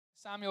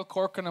Samuel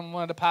Corcoran. I'm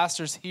one of the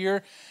pastors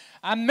here.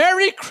 And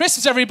Merry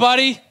Christmas,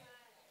 everybody.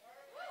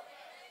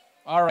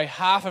 All right,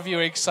 half of you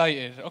are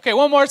excited. Okay,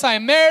 one more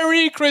time.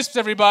 Merry Christmas,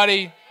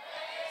 everybody.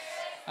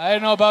 I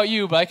don't know about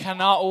you, but I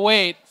cannot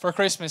wait for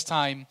Christmas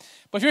time.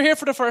 But if you're here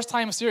for the first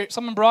time, if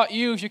someone brought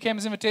you, if you came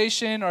as an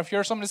invitation, or if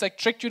you're someone that's like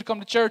tricked you to come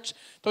to church,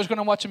 thought you're going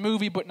to watch a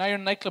movie, but now you're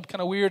in a nightclub,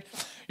 kind of weird,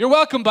 you're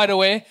welcome, by the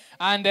way.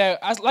 And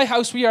as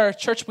Lighthouse, we are a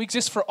church. We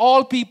exist for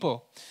all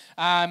people.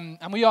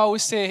 And we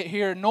always say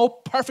here, no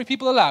perfect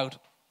people allowed,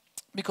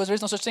 because there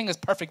is no such thing as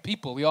perfect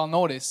people. We all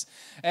know this.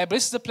 But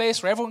this is a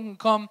place where everyone can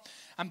come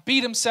and be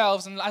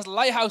themselves. And as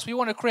Lighthouse, we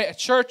want to create a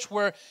church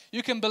where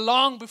you can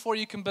belong before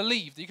you can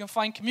believe. You can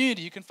find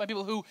community. You can find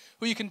people who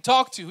you can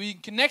talk to, who you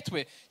can connect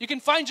with. You can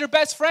find your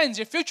best friends,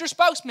 your future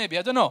spouse maybe,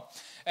 I don't know,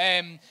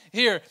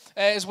 here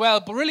as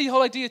well. But really the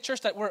whole idea of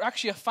church, that we're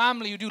actually a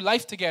family who do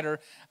life together.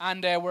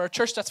 And we're a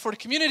church that's for the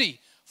community,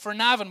 for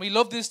Navan. We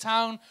love this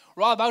town.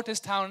 We're all about this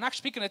town. And actually,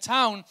 speaking of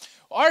town,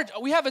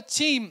 we have a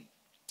team.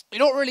 You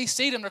don't really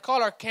see them. They're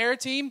called our care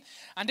team.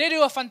 And they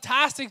do a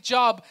fantastic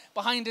job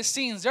behind the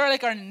scenes. They're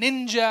like our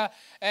ninja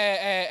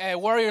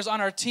warriors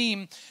on our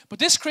team. But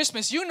this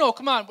Christmas,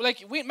 come on.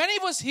 Many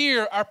of us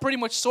here are pretty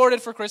much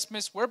sorted for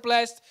Christmas. We're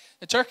blessed.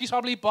 The turkey's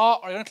probably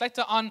bought, or you're going to collect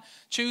it on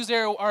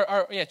Tuesday,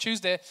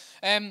 Tuesday.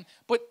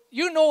 But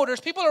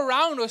there's people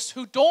around us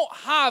who don't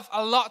have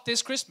a lot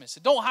this Christmas.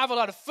 They don't have a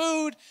lot of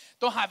food,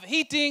 don't have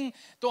heating,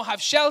 don't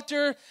have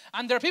shelter.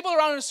 And there are people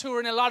around us who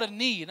are in a lot of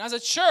need. And as a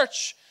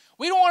church,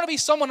 we don't want to be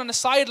someone on the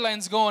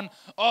sidelines going,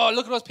 oh,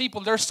 look at those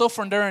people, they're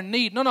suffering, they're in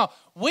need. No.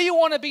 We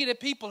want to be the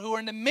people who are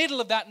in the middle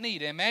of that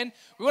need, amen?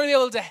 We want to be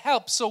able to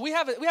help. So we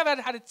have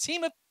had a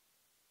team of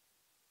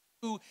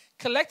people who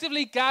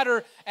collectively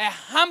gather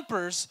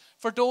hampers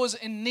for those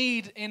in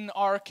need in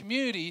our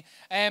community.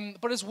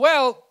 But as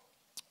well,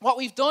 what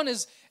we've done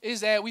is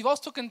we've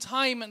also taken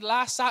time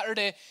last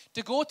Saturday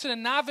to go to the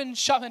Navan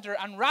shop centre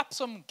and wrap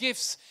some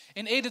gifts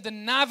in aid of the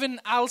Navan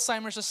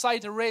Alzheimer's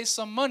Society to raise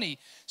some money.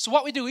 So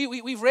what we do,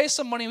 we've raised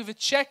some money. We have a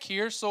check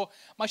here. So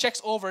my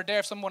check's over there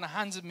if someone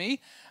hands it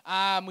me.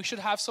 We should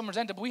have some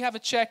presented, but we have a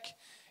check.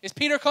 Is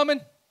Peter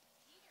coming?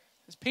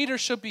 Peter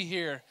should be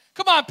here.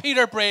 Come on,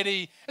 Peter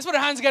Brady. Let's put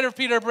our hands together for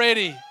Peter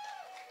Brady.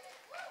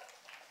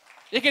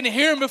 You can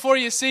hear him before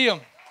you see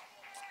him.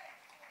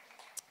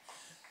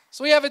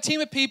 So we have a team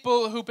of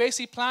people who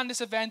basically planned this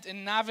event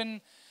in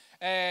Navan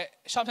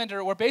Shop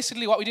Centre, where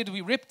basically what we did,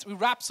 we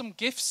wrapped some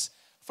gifts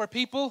for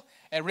people.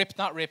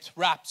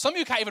 Wrapped. Some of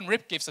you can't even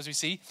rip gifts, as we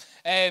see.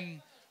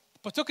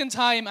 But took in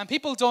time, and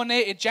people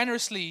donated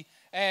generously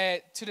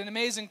to the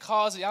amazing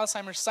cause of the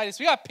Alzheimer's Society.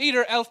 So we got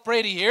Peter Elf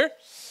Brady here.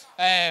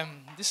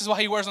 This is what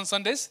he wears on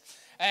Sundays.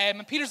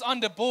 And Peter's on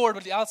the board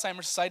with the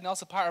Alzheimer's Society and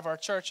also part of our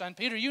church. And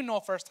Peter, you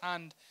know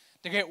firsthand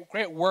the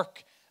great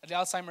work that the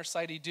Alzheimer's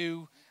Society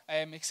do.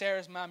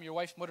 Sarah's mom, your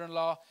wife,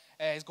 mother-in-law,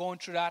 is going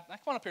through that. Come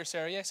on up here,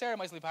 Sarah. Yeah, Sarah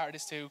might be part of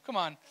this too. Come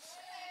on.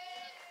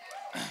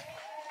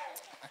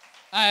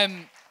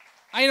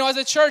 As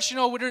a church,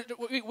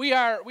 we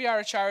are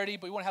a charity,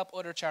 but we want to help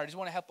other charities. We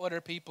want to help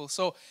other people.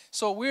 So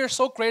we're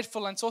so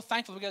grateful and so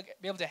thankful we're going to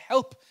be able to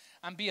help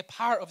and be a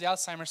part of the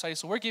Alzheimer's Society.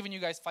 So we're giving you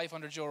guys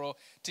 €500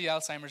 to the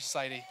Alzheimer's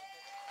Society.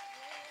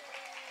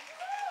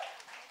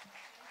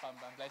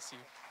 Bless you.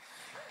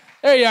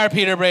 There you are,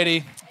 Peter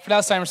Brady, for the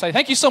Alzheimer's Society.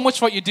 Thank you so much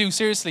for what you do.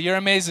 Seriously, you're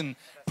amazing.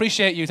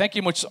 Appreciate you. Thank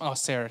you much. Oh,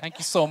 Sarah. Thank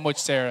you so much,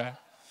 Sarah.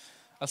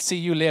 I'll see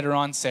you later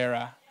on,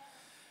 Sarah.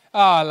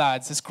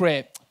 Lads, it's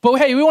great. But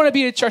hey, we want to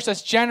be a church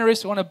that's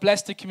generous. We want to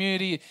bless the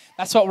community.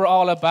 That's what we're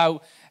all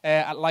about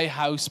at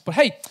Lighthouse. But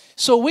hey,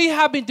 so we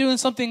have been doing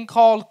something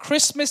called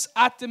Christmas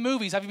at the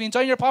Movies. Have you been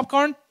enjoying your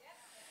popcorn? Yeah.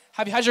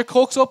 Have you had your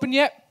Cokes open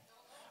yet?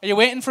 Are you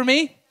waiting for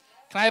me?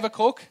 Can I have a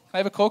Coke? Can I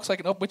have a Coke so I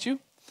can up with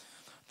you?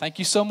 Thank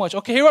you so much.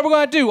 Okay, here's what we're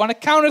going to do. On a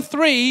count of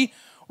 3,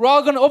 we're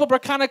all going to open up our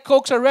can of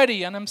Cokes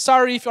already. And I'm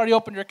sorry if you already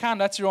opened your can.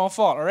 That's your own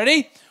fault. All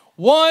ready?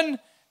 1,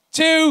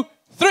 2,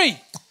 3.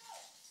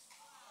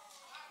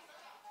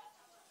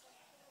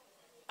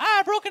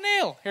 I broke a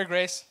nail. Here,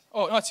 Grace.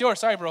 Oh, no, it's yours.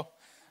 Sorry, bro.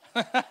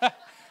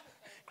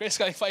 Grace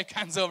got like 5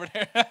 cans over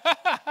there.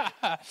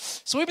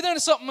 So we've been doing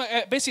something,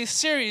 basically a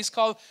series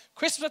called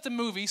Christmas at the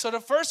Movie. So the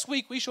first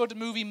week we showed the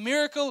movie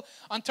Miracle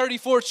on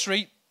 34th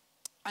Street.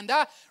 And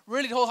that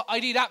really, the whole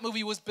idea of that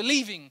movie was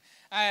believing.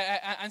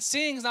 And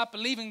seeing is not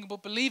believing,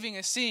 but believing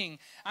is seeing.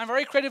 And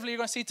very creatively, you're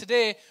going to see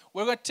today,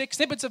 we're going to take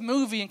snippets of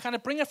movie and kind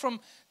of bring it from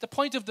the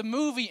point of the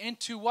movie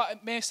into what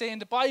it may say in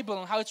the Bible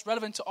and how it's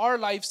relevant to our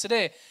lives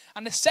today.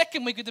 And the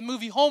second week, we did the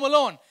movie Home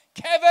Alone.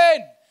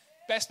 Kevin!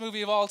 Best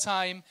movie of all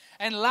time.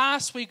 And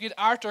last week, we did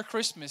Arthur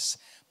Christmas.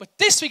 But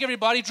this week,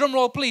 everybody, drum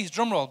roll, please,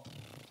 drum roll.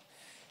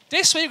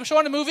 This week, we're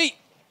showing the movie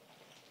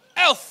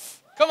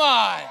Elf. Come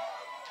on.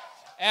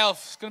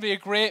 Elf. It's going to be a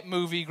great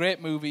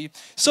movie.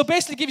 So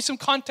basically, to give you some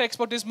context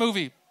about this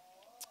movie.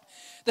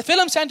 The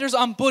film centers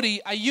on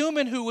Buddy, a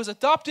human who was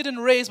adopted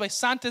and raised by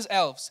Santa's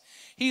elves.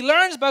 He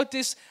learns about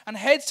this and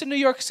heads to New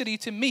York City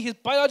to meet his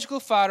biological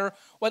father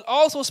while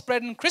also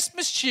spreading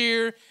Christmas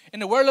cheer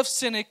in the world of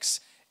cynics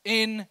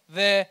in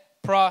the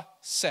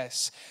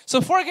process. So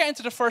before I get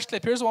into the first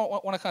clip, here's what I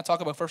want to kind of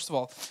talk about first of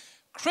all.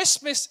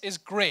 Christmas is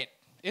great,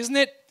 isn't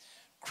it?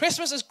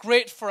 Christmas is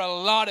great for a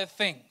lot of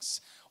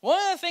things. One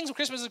of the things with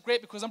Christmas is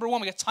great because, number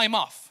one, we get time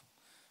off.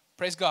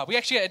 Praise God. We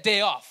actually get a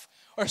day off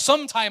or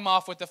some time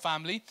off with the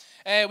family.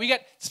 We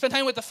get to spend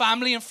time with the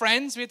family and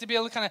friends. We have to be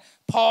able to kind of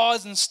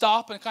pause and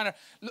stop and kind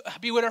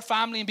of be with our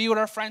family and be with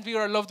our friends, be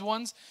with our loved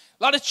ones.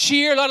 A lot of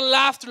cheer, a lot of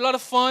laughter, a lot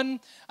of fun,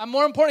 and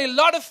more importantly, a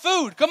lot of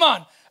food. Come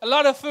on, a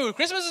lot of food.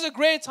 Christmas is a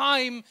great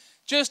time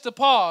just to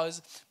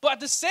pause. But at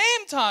the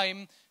same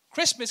time,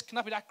 Christmas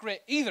cannot be that great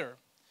either.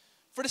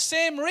 For the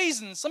same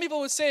reason, some people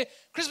would say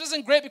Christmas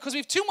isn't great because we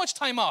have too much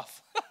time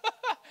off.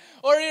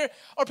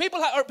 or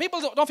people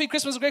don't feel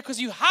Christmas is great because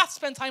you have to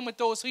spend time with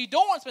those who you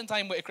don't want to spend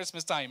time with at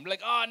Christmas time.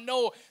 Like, oh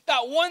no,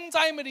 that one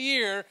time of the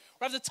year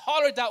where I have to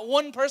tolerate that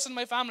one person in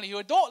my family who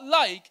I don't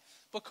like,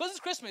 but because it's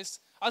Christmas,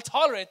 I'll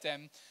tolerate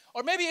them.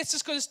 Or maybe it's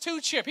just because it's too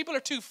cheap. People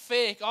are too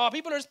fake. Oh,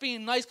 people are just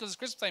being nice because it's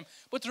Christmas time,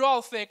 but they're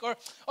all fake. Or,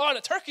 oh,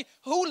 the turkey.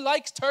 Who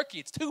likes turkey?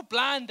 It's too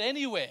bland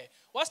anyway.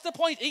 What's the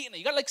point eating it?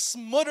 You got to like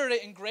smother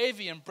it in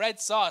gravy and bread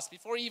sauce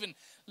before you even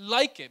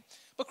like it.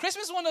 But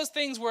Christmas is one of those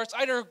things where it's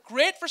either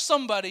great for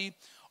somebody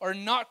or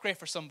not great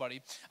for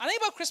somebody. I think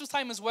about Christmas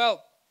time as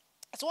well.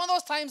 It's one of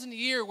those times in the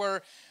year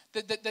where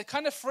the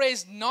kind of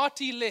phrase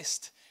naughty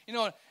list, you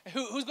know,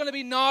 who's going to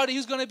be naughty,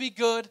 who's going to be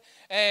good,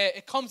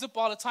 it comes up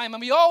all the time.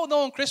 And we all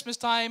know in Christmas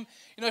time,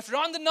 you know, if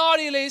you're on the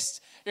naughty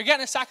list, you're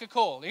getting a sack of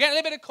coal. You're getting a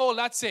little bit of coal,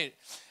 that's it.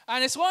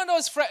 And it's one of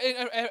those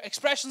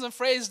expressions and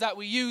phrases that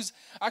we use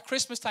at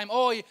Christmas time.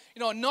 Oh, you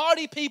know,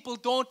 naughty people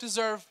don't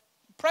deserve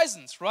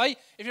presents, right?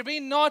 If you're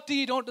being naughty,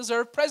 you don't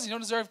deserve presents, you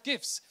don't deserve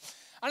gifts.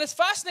 And it's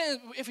fascinating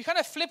if you kind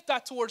of flip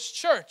that towards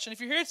church. And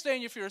if you're here today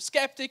and if you're a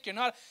skeptic, you're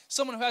not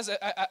someone who has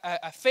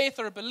a faith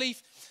or a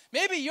belief,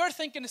 maybe you're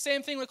thinking the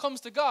same thing when it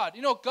comes to God.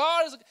 You know,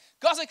 God's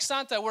like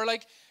Santa. We're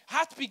like,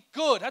 have to be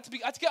good, have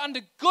to get on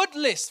the good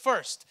list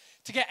first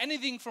to get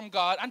anything from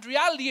God. And the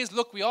reality is,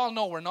 look, we all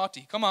know we're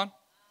naughty. Come on.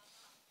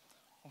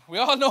 We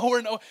all know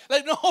we're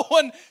no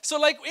one. So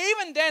like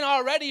even then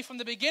already from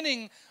the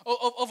beginning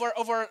of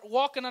our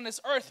walking on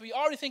this earth, we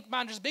already think,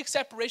 man, there's a big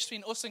separation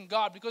between us and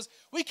God because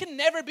we can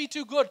never be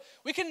too good.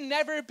 We can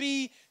never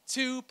be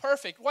too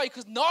perfect. Why?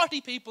 Because naughty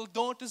people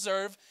don't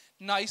deserve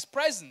nice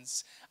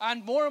presents.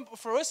 And more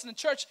for us in the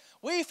church,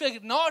 we feel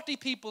like naughty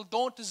people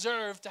don't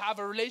deserve to have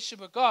a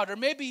relationship with God. Or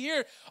maybe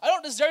here, I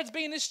don't deserve to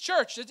be in this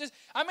church.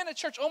 I'm in a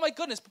church, oh my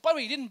goodness. But by the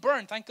way, you didn't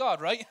burn, thank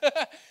God, right?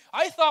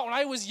 I thought when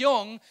I was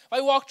young, if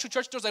I walked through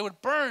church doors, I would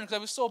burn because I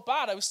was so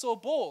bad, I was so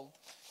bold.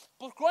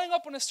 But growing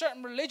up in a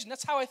certain religion,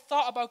 that's how I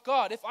thought about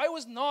God. If I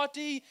was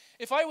naughty,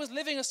 if I was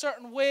living a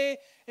certain way,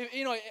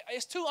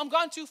 I'm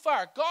gone too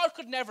far. God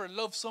could never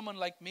love someone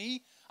like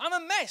me. I'm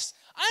a mess.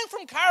 I'm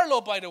from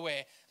Carlow, by the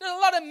way. There's a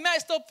lot of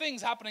messed up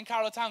things happening in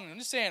Carlow Town. I'm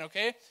just saying,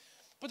 okay?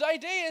 But the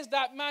idea is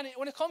that, man,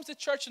 when it comes to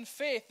church and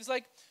faith, it's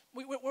like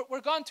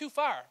we're gone too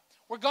far.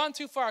 We're gone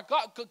too far.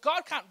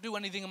 God can't do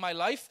anything in my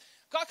life.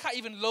 God can't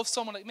even love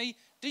someone like me.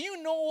 Do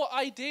you know what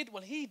I did?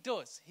 Well, he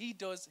does. He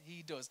does.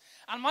 He does.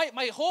 And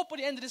my hope at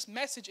the end of this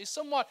message is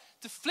somewhat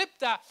to flip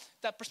that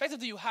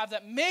perspective that you have,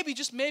 that maybe,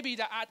 just maybe,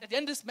 that at the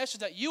end of this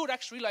message that you would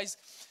actually realize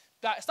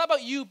that it's not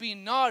about you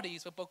being naughty,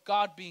 it's about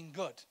God being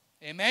good.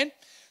 Amen?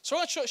 So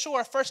we're going to show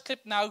our first clip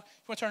now. If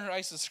you want to turn your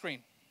eyes to the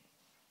screen.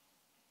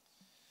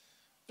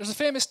 There's a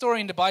famous story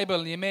in the Bible,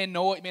 and you may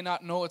know it, you may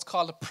not know. It's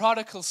called The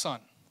Prodigal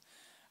Son.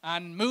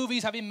 And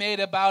movies have been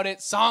made about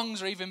it.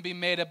 Songs are even being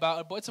made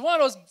about it. But it's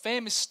one of those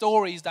famous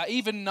stories that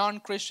even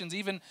non-Christians,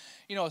 even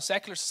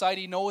secular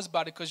society knows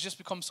about it because it's just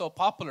become so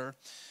popular.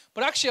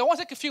 But actually, I want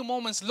to take a few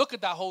moments to look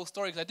at that whole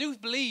story because I do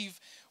believe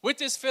with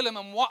this film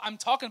and what I'm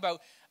talking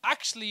about,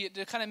 actually,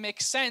 it kind of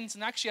makes sense.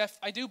 And actually,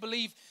 I do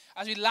believe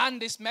as we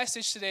land this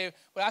message today,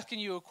 we're asking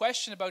you a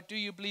question about do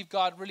you believe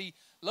God really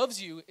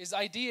loves you, is the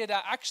idea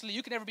that actually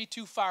you can never be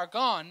too far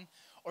gone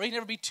or you can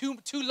never be too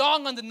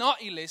long on the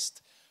naughty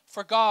list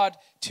for God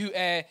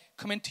to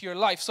come into your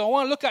life. So I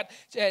want to look at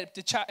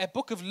the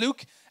book of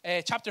Luke,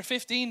 chapter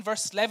 15,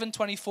 verse 11,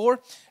 24.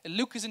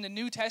 Luke is in the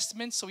New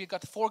Testament, so we've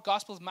got the four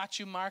Gospels,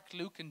 Matthew, Mark,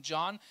 Luke, and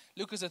John.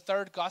 Luke is the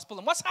third Gospel.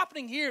 And what's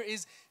happening here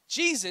is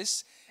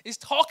Jesus is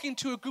talking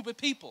to a group of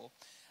people.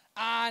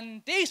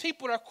 And these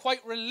people are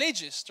quite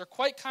religious. They're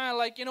quite kind of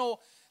like,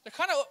 they're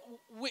kind of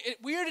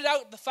weirded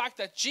out the fact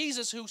that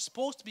Jesus, who's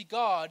supposed to be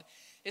God,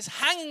 is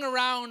hanging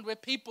around with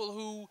people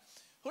who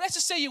let's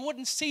just say you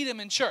wouldn't see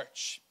them in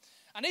church.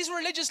 And these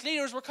religious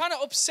leaders were kind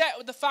of upset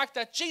with the fact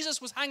that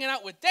Jesus was hanging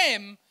out with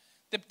them,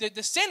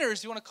 the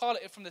sinners, you want to call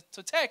it from the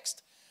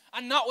text,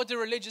 and not with the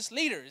religious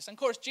leaders. And of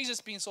course,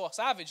 Jesus being so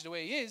savage the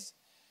way he is,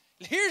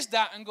 hears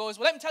that and goes,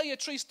 well, let me tell you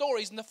 3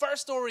 stories. And the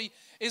first story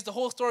is the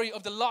whole story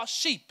of the lost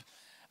sheep.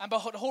 And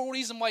about the whole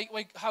reason why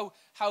how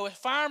a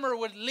farmer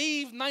would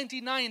leave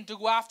 99 to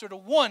go after the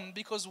one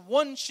because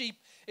one sheep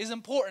is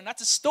important.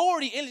 That's a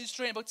story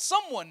illustrating about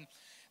someone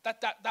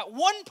that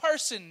one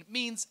person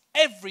means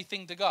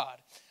everything to God.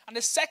 And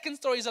the second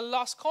story is a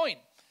lost coin,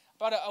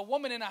 about a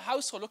woman in a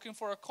household looking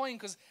for a coin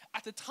because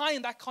at the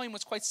time that coin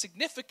was quite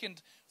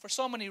significant for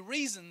so many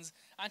reasons,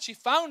 and she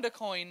found a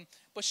coin,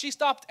 but she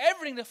stopped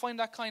everything to find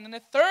that coin. And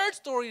the third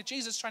story that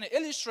Jesus is trying to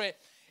illustrate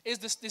is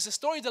this the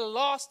story of the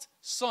lost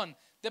son,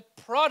 the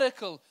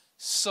prodigal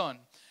son.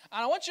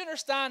 And I want you to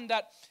understand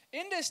that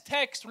in this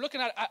text, we're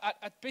looking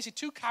at basically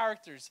two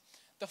characters,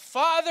 the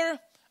father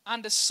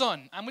and the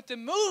son. And with the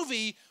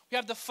movie, we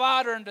have the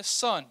father and the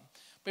son.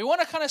 But we want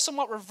to kind of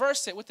somewhat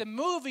reverse it. With the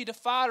movie, the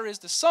father is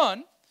the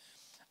son,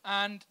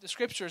 and the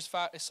scriptures,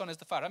 son is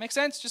the father. That makes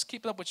sense? Just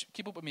keep up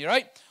with me,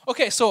 right?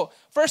 Okay, so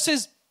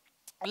verses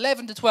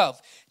 11 to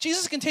 12.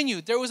 Jesus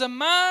continued, there was a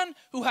man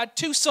who had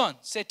two sons.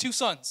 Say two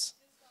sons.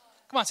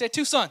 Come on, say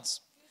two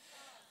sons.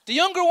 The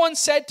younger one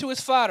said to his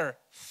father,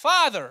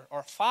 Father,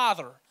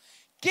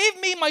 give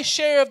me my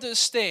share of the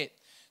estate.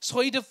 So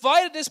he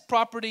divided his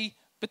property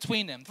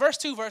between them. Verse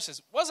 2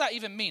 verses. What does that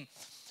even mean?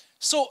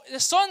 So the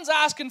son's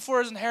asking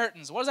for his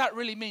inheritance. What does that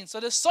really mean? So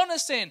the son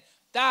is saying,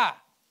 Dad,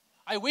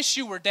 I wish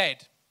you were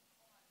dead.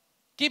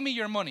 Give me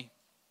your money.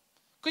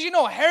 Because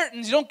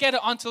inheritance, you don't get it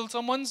until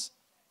someone's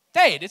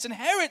dead. It's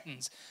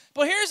inheritance.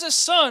 But here's a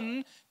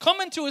son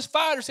coming to his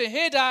father saying,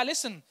 hey, Dad,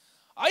 listen,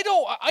 I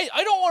don't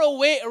want to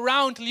wait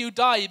around till you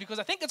die because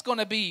I think it's going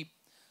to be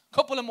a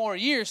couple of more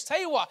years. Tell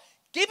you what,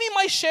 give me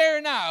my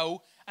share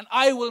now and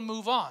I will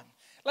move on.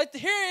 Like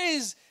here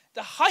is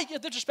the height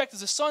of disrespect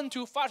as a son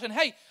to a father saying,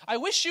 hey, I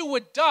wish you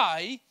would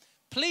die.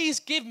 Please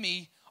give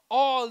me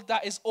all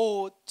that is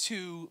owed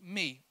to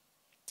me.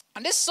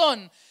 And this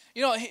son,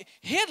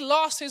 he had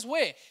lost his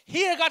way.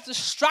 He had got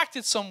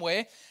distracted some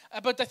way.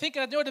 But I think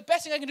the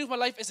best thing I can do with my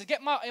life is to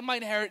get my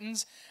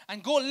inheritance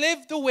and go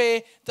live the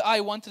way that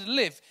I wanted to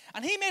live.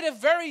 And he made a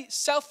very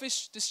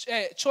selfish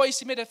choice.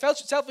 He made a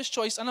selfish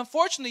choice. And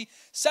unfortunately,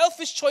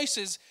 selfish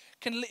choices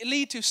can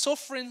lead to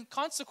suffering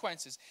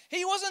consequences.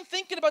 He wasn't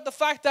thinking about the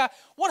fact that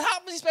what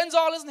happens, he spends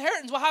all his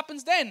inheritance. What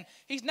happens then?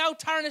 He's now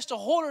tarnished a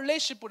whole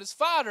relationship with his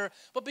father.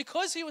 But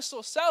because he was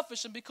so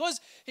selfish and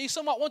because he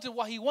somewhat wanted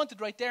what he wanted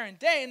right there and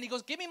then, he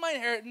goes, give me my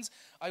inheritance.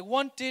 I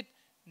want it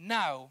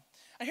now.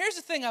 And here's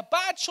the thing, a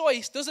bad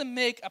choice doesn't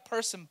make a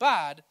person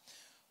bad,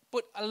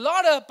 but a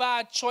lot of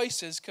bad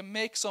choices can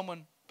make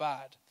someone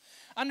bad.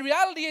 And the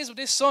reality is with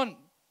this son,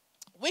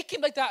 we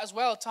can be like that as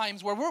well at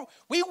times where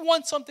we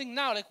want something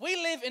now. Like we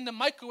live in the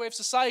microwave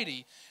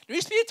society. There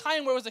used to be a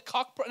time where it was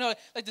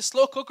like the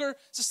slow cooker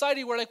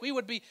society where like we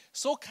would be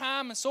so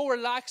calm and so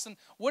relaxed and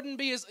wouldn't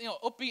be as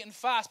upbeat and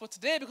fast. But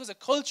today, because of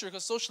culture,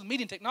 because social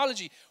media and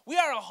technology, we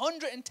are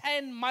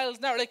 110 miles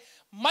an hour. Like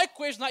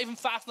microwave's not even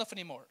fast enough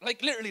anymore.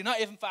 Like literally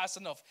not even fast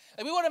enough.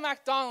 Like we go to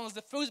McDonald's,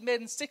 the food's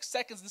made in 6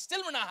 seconds and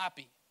still we're not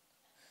happy.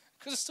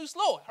 Because it's too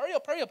slow. Hurry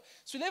up, hurry up.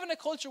 So we live in a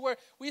culture where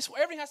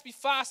everything has to be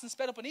fast and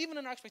sped up. And even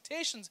in our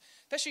expectations,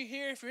 especially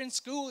here, if you're in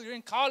school, you're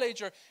in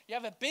college, or you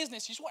have a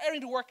business, you just want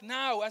everything to work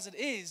now as it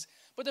is.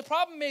 But the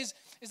problem is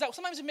that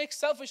sometimes we make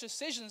selfish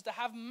decisions that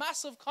have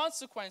massive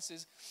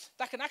consequences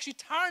that can actually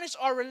tarnish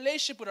our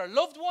relationship with our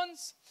loved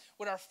ones,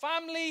 with our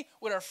family,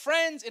 with our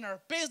friends, in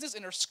our business,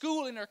 in our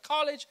school, in our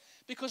college.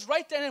 Because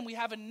right then we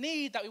have a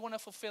need that we want to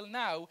fulfill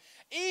now.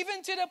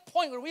 Even to the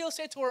point where we'll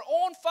say to our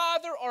own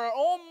father or our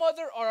own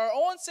mother or our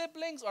own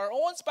siblings or our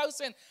own spouse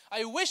saying,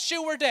 I wish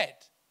you were dead.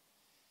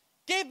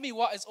 Give me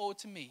what is owed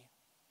to me.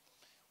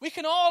 We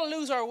can all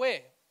lose our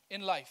way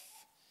in life.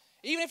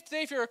 Even if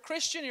today, if you're a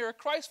Christian, you're a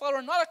Christ follower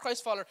or not a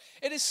Christ follower,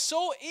 it is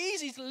so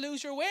easy to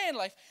lose your way in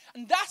life.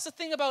 And that's the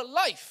thing about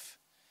life.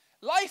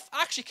 Life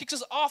actually kicks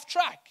us off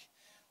track.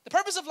 The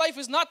purpose of life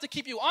is not to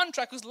keep you on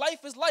track because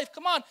life is life.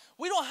 Come on,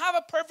 we don't have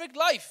a perfect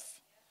life.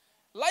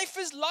 Life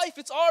is life.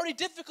 It's already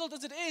difficult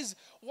as it is.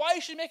 Why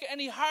should we make it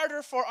any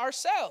harder for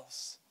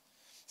ourselves?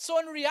 So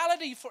in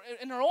reality,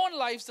 in our own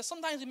lives, that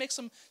sometimes we make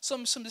some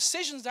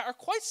decisions that are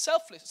quite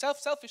selfish,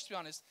 to be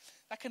honest,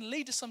 that can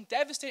lead to some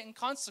devastating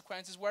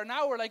consequences where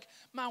now we're like,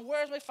 man,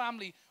 where's my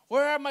family?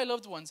 Where are my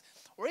loved ones?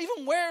 Or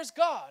even where's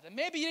God? And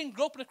maybe you didn't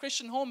grow up in a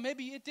Christian home,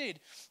 maybe you did.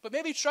 But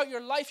maybe throughout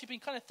your life you've been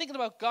kind of thinking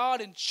about God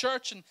in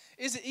church and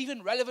is it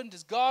even relevant?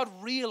 Is God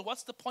real?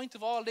 What's the point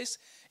of all this?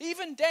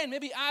 Even then,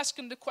 maybe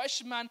asking the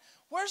question, man,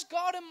 where's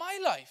God in my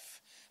life?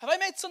 Have I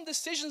made some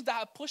decisions that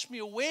have pushed me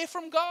away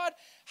from God?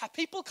 Have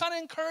people kind of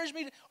encouraged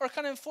me or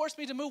kind of forced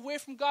me to move away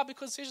from God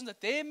because of decisions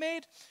that they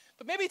made?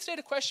 But maybe today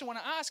the question I want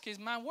to ask is,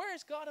 man, where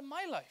is God in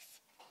my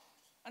life?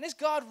 And is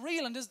God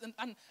real? And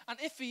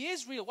if he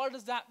is real, what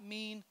does that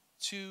mean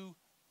to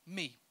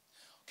me?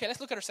 Okay, let's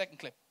look at our second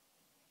clip.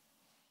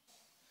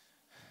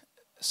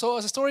 So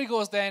as the story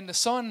goes then, the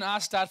son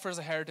asks dad for his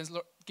inheritance.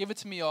 Lord, give it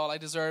to me all, I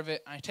deserve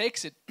it. And he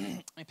takes it.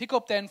 I pick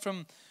up then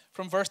from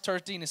verse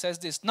 13. It says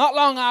this, not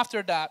long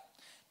after that,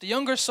 the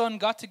younger son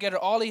got together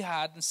all he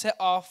had and set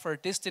off for a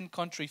distant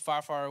country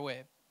far, far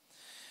away.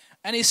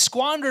 And he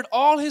squandered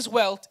all his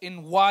wealth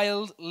in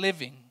wild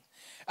living.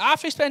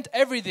 After he spent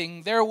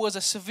everything, there was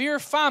a severe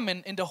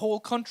famine in the whole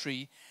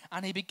country,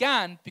 and he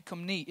began to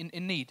become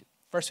in need.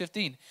 Verse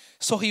 15.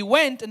 So he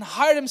went and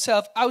hired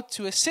himself out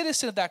to a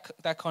citizen of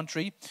that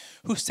country,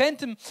 who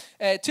sent him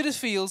to the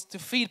fields to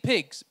feed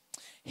pigs.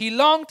 He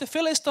longed to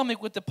fill his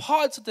stomach with the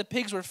pods that the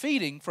pigs were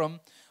feeding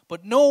from,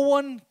 but no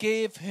one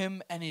gave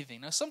him anything.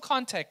 Now, some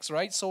context,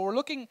 right? So we're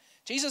looking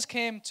Jesus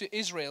came to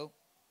Israel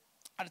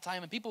at a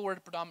time when people were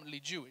predominantly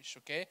Jewish,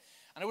 okay?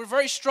 And there were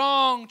very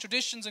strong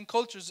traditions and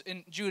cultures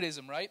in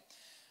Judaism, right?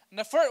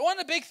 And one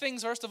of the big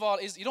things, first of all,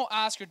 is you don't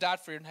ask your dad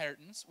for your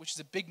inheritance, which is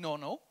a big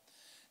no-no.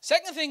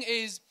 Second thing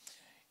is,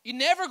 you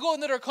never go to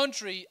another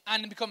country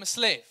and become a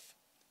slave.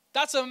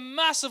 That's a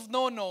massive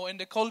no-no in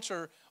the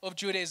culture of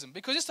Judaism.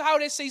 Because just how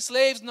they say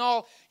slaves and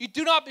all, you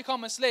do not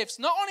become a slave.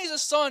 So not only is a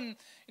son,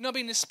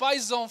 being despised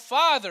his own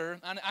father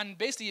and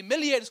basically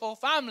humiliate his whole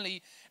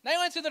family, now he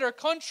went to another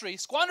country,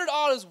 squandered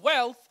all his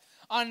wealth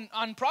on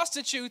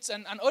prostitutes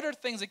and other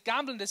things like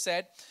gambling, they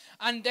said,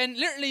 and then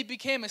literally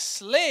became a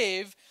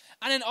slave.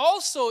 And then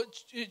also,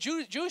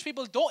 Jewish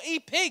people don't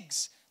eat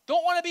pigs,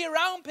 don't want to be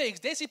around pigs.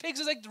 They see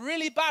pigs as like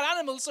really bad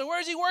animals, so where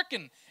is he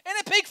working? In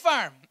a pig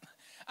farm.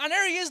 And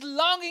there he is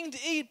longing to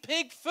eat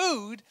pig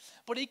food,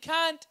 but he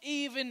can't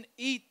even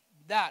eat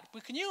that.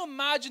 But can you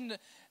imagine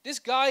this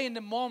guy in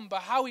the moment,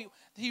 but how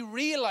he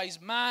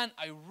realized, man,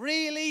 I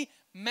really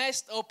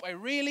messed up. I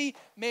really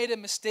made a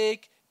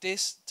mistake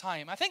this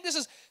time. I think this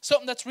is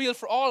something that's real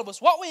for all of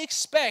us. What we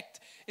expect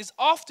is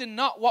often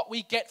not what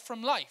we get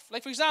from life.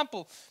 Like, for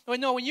example,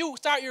 when you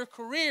start your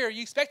career,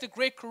 you expect a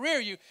great career.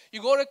 You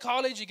go to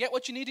college, you get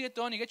what you need to get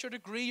done, you get your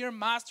degree, your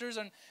master's,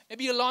 and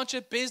maybe you launch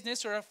a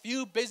business or a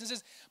few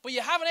businesses, but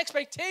you have an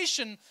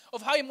expectation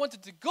of how you want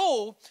it to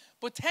go,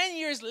 but 10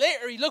 years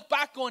later, you look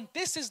back going,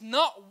 this is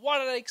not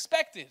what I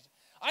expected.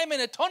 I'm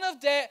in a ton of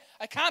debt.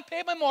 I can't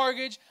pay my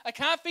mortgage. I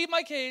can't feed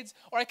my kids,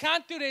 or I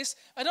can't do this.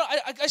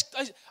 I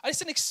just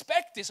didn't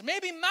expect this. Or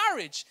maybe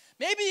marriage.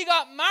 Maybe you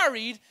got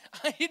married.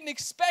 I didn't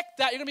expect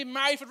that. You're going to be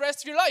married for the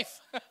rest of your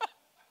life.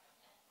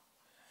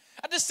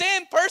 And the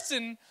same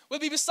person will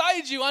be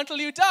beside you until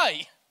you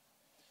die.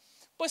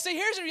 But see,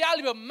 here's the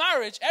reality about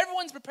marriage.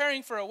 Everyone's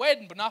preparing for a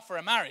wedding, but not for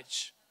a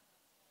marriage.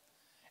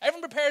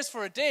 Everyone prepares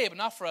for a day, but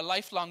not for a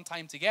lifelong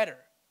time together.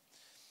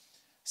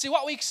 See,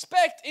 what we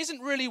expect isn't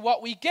really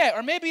what we get.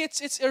 Or maybe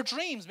it's our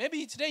dreams.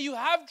 Maybe today you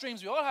have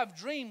dreams. We all have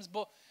dreams.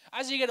 But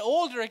as you get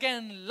older,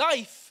 again,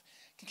 life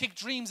can kick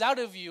dreams out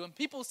of you. And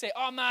people say,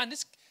 oh, man,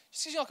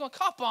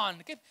 cop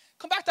on.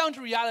 Come back down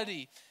to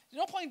reality.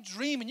 There's no point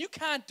dreaming. You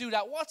can't do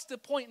that. What's the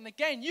point? And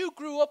again, you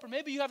grew up, or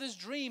maybe you have this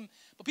dream,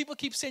 but people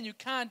keep saying you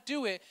can't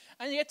do it.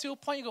 And you get to a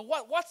point, you go,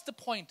 what's the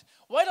point?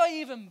 Why do I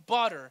even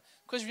bother?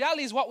 Because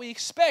reality is what we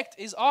expect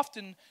is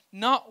often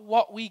not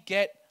what we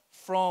get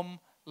from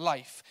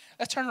life.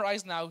 Let's turn our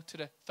eyes now to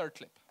the third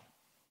clip.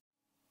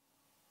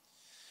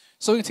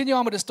 So we continue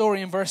on with the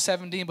story in verse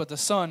 17 about the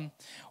son.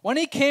 When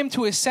he came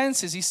to his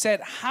senses, he said,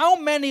 how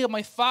many of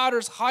my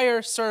father's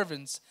hired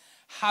servants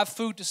have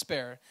food to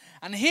spare?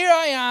 And here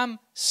I am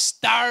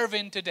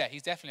starving to death.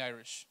 He's definitely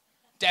Irish.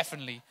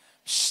 Definitely.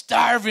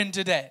 Starving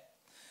to death.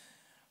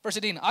 Verse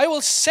 18, I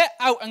will set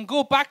out and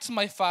go back to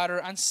my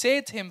father and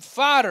say to him,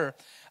 Father,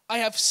 I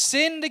have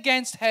sinned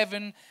against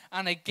heaven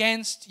and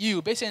against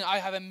you. Basically,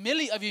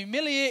 I've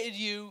humiliated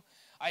you.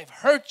 I've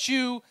hurt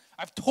you.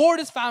 I've torn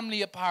his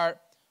family apart.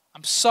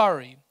 I'm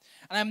sorry.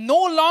 And I'm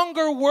no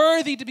longer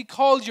worthy to be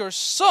called your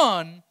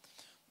son,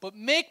 but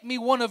make me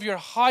one of your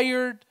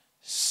hired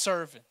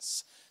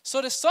servants.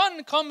 So the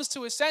son comes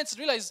to his senses,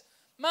 realizes,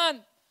 man,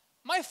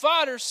 my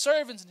father's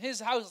servants in his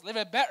house live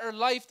a better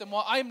life than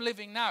what I'm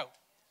living now.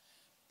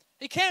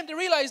 He came to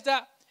realize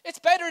that it's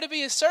better to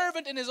be a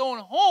servant in his own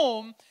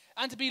home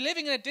and to be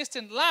living in a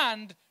distant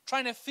land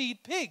trying to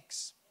feed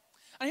pigs.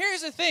 And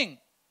here's the thing.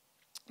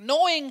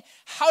 Knowing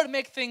how to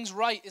make things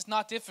right is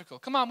not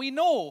difficult. Come on, we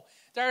know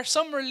there are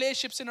some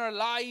relationships in our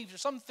lives or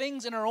some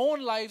things in our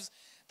own lives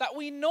that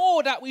we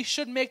know that we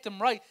should make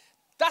them right.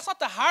 That's not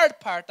the hard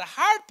part. The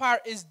hard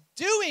part is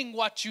doing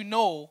what you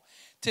know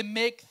to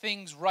make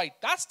things right.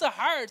 That's the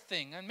hard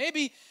thing. And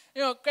maybe,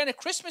 kind of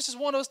Christmas is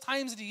one of those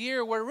times of the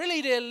year where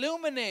really they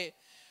illuminate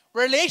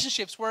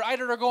relationships where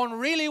either they're going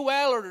really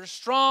well or they're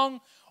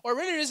strong, or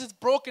really it's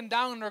broken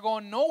down and they're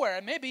going nowhere.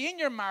 And maybe in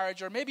your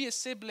marriage, or maybe a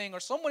sibling or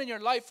someone in your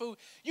life who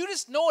you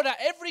just know that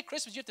every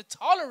Christmas you have to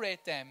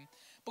tolerate them.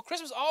 But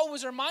Christmas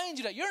always reminds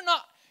you that you're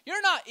not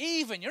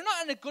even. You're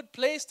not in a good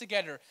place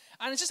together.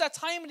 And it's just that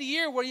time of the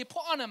year where you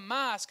put on a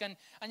mask and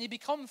you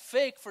become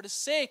fake for the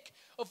sake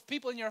of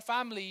people in your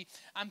family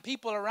and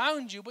people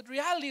around you. But the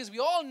reality is we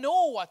all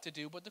know what to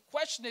do. But the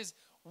question is,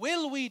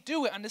 will we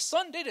do it? And the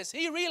son did this.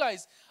 He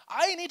realized,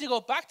 I need to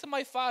go back to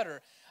my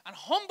father and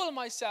humble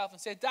myself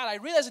and say, Dad, I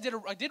realize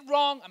I did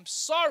wrong. I'm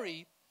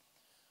sorry.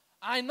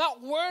 I'm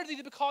not worthy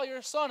to be called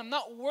your son. I'm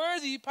not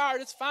worthy to be part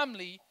of this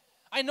family.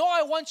 I know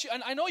I want you,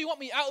 and I know you want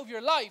me out of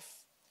your life,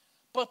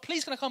 but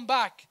please can I come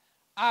back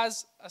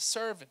as a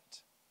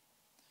servant?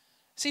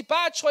 See,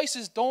 bad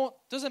choices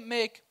doesn't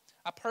make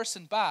a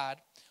person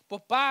bad,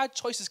 but bad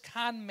choices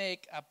can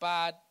make a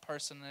bad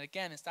person. And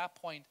again, it's that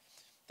point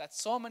that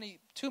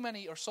too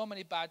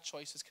many bad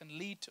choices can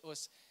lead to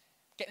us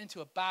getting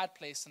into a bad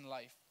place in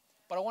life.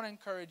 But I want to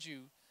encourage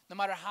you, no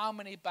matter how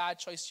many bad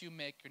choices you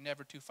make, you're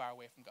never too far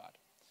away from God.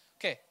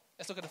 Okay,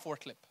 let's look at the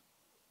fourth clip.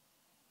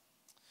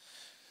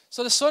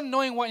 So the son,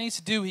 knowing what he needs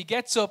to do, he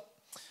gets up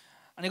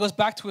and he goes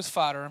back to his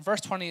father. In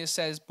verse 20 it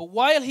says, but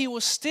while he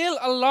was still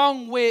a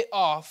long way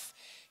off,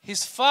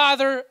 his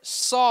father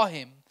saw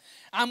him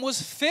and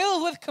was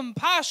filled with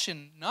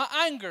compassion, not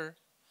anger,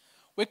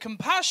 with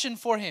compassion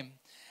for him.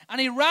 And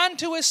he ran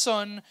to his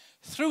son,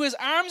 threw his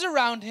arms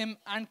around him,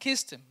 and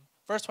kissed him.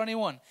 Verse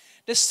 21.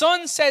 The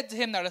son said to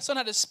him, now the son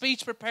had a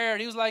speech prepared.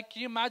 He was like,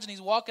 can you imagine?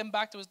 He's walking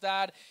back to his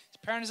dad. He's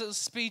preparing his little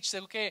speech. He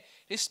said, okay,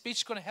 this speech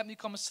is going to help me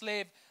become a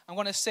slave. I'm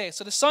going to say it.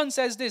 So the son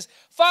says this,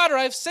 Father,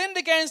 I've sinned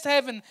against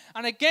heaven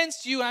and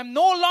against you. I'm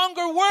no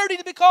longer worthy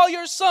to be called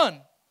your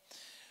son.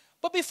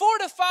 But before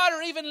the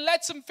father even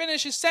lets him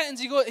finish his sentence,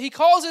 he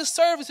calls his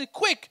servants, he said,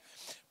 quick,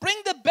 bring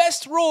the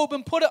best robe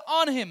and put it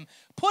on him.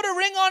 Put a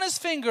ring on his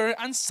finger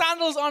and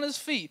sandals on his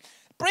feet.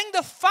 Bring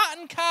the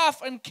fattened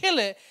calf and kill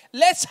it.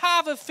 Let's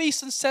have a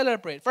feast and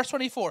celebrate. Verse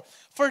 24.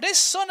 For this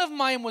son of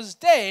mine was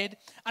dead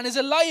and is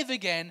alive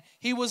again.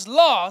 He was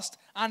lost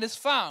and is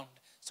found.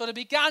 So they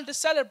began to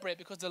celebrate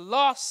because the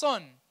lost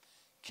son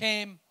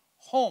came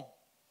home.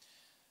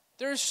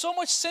 There is so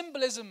much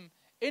symbolism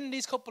in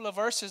these couple of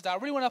verses that I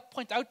really want to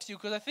point out to you,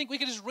 because I think we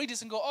could just read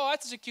this and go, oh,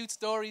 that's such a cute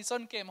story.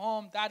 Son came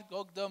home, dad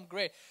hugged them,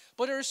 great.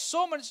 But there's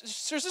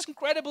this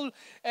incredible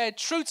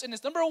truths in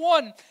this. Number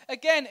one,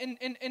 again,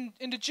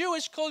 in the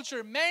Jewish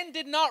culture, men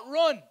did not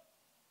run.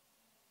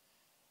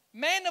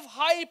 Men of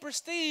high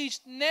prestige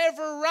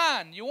never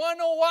ran. You want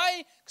to know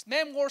why? Because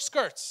men wore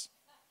skirts.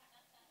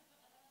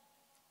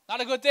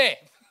 Not a good day.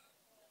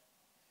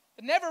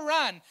 They never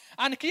ran.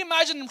 And can you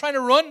imagine them trying to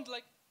run?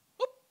 Like,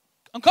 whoop,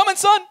 I'm coming,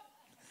 son.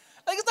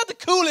 Like, it's not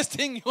the coolest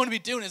thing you want to be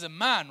doing as a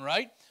man,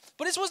 right?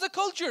 But this was the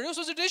culture. This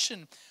was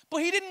tradition.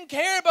 But he didn't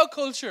care about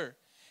culture.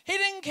 He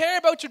didn't care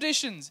about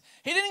traditions.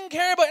 He didn't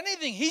care about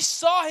anything. He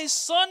saw his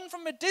son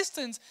from a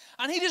distance,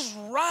 and he just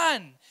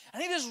ran.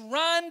 And he just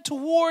ran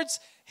towards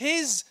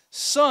his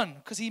son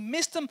because he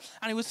missed him,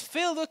 and he was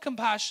filled with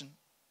compassion.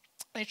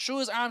 And he threw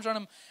his arms around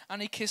him, and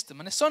he kissed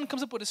him. And the son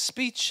comes up with a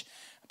speech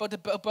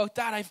about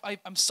that.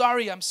 I'm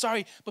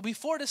sorry. But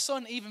before the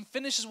son even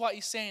finishes what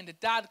he's saying, the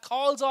dad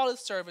calls all his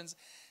servants,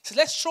 says,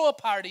 let's throw a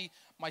party.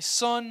 My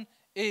son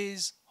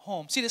is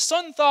home. See, the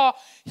son thought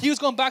he was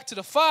going back to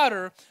the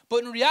father,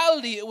 but in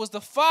reality, it was the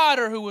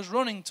father who was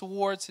running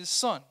towards his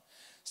son.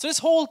 So this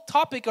whole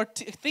topic or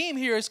theme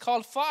here is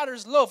called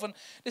Father's Love. And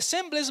the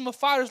symbolism of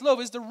Father's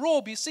love is the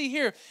robe. You see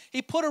here,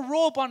 he put a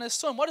robe on his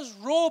son. What does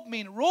robe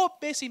mean? Robe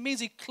basically means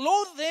he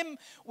clothed him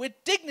with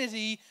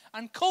dignity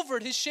and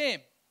covered his shame.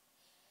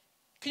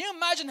 Can you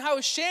imagine how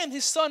ashamed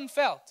his son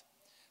felt?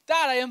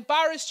 Dad, I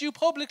embarrassed you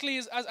publicly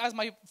as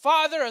my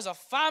father, as a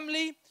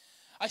family.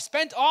 I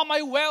spent all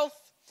my wealth.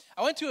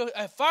 I went to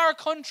a far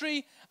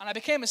country and I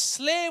became a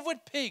slave with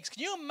pigs.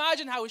 Can you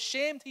imagine how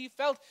ashamed he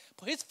felt?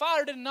 But his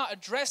father did not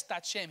address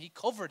that shame. He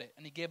covered it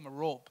and he gave him a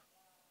robe.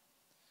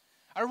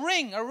 A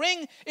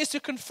ring is to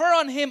confer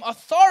on him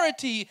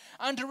authority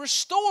and to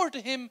restore to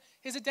him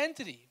his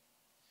identity.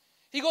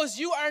 He goes,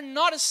 you are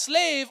not a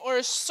slave or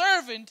a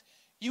servant.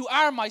 You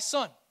are my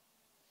son.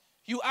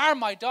 You are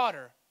my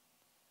daughter.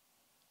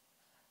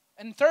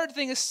 And third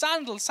thing is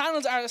sandals.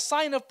 Sandals are a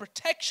sign of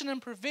protection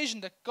and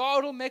provision that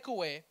God will make a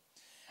way.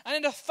 And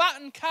in the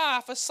fattened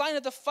calf, a sign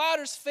of the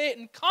father's faith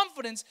and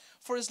confidence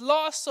for his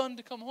lost son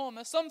to come home.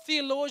 Now, some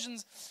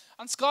theologians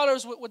and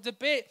scholars would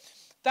debate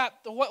that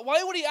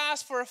why would he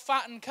ask for a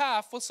fattened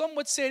calf? Well, some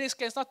would say this,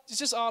 it's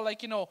just all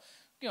like,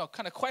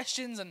 kind of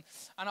questions and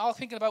all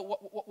thinking about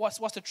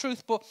what's the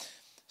truth. But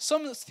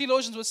some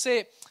theologians would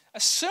say,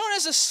 as soon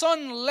as the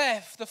son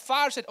left, the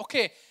father said,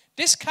 okay,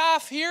 this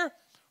calf here, I'm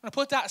going to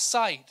put that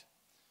aside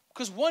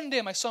because one day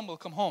my son will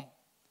come home.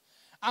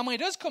 And when he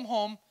does come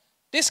home,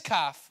 this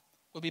calf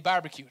will be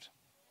barbecued.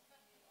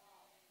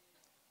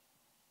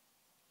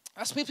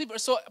 That's what people are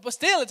so, but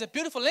still, it's a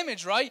beautiful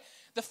image, right?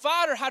 The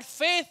father had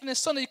faith in his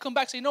son that he'd come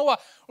back and say, you know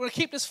what, we're going to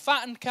keep this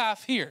fattened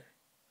calf here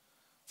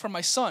for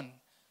my son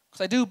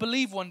because I do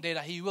believe one day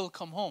that he will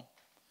come home.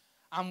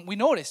 And we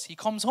notice he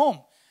comes home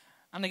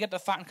and they get the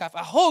fattened calf. A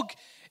hug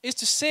is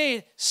to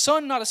say,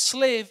 son, not a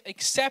slave,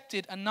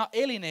 accepted and not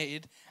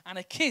alienated. And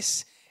a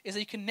kiss is that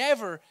you can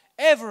never,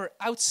 ever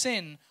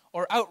out-sin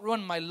or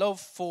outrun my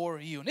love for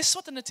you. And this is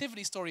what the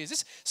nativity story is.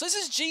 This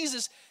is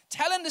Jesus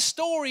telling the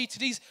story to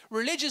these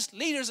religious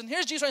leaders. And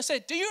here's Jesus trying to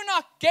say, do you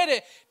not get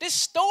it? This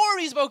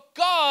story is about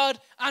God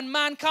and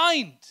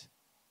mankind.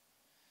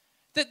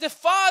 That the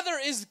Father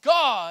is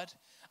God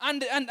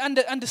and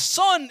the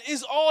Son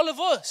is all of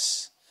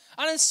us.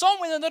 And in some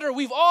way or another,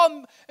 we've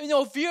all,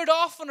 veered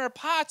off on our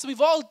paths.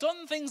 We've all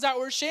done things that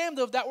we're ashamed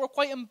of, that we're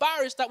quite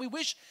embarrassed, that we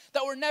wish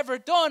that were never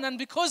done. And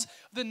because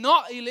the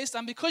naughty list,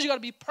 and because you got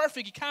to be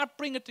perfect, you can't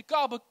bring it to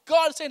God. But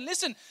God is saying,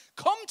 listen,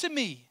 come to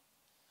me.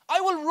 I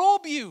will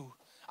robe you.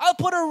 I'll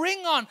put a ring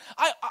on.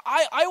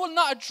 I will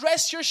not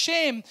address your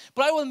shame,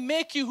 but I will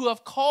make you who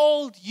have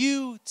called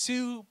you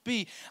to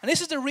be. And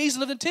this is the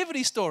reason of the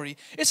nativity story.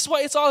 This is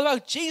what it's all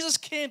about. Jesus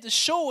came to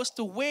show us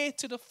the way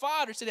to the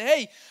Father. He said,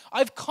 hey,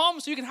 I've come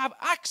so you can have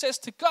access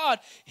to God.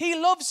 He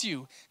loves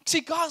you.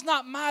 See, God's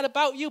not mad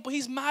about you, but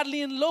he's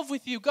madly in love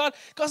with you. God's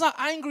not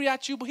angry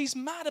at you, but he's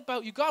mad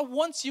about you. God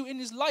wants you in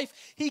his life.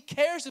 He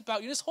cares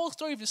about you. This whole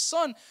story of his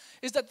son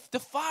is that the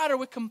Father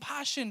with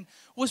compassion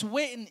was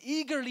waiting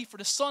eagerly for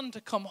the son to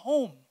come come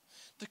home.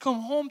 To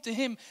come home to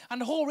him. And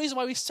the whole reason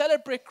why we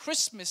celebrate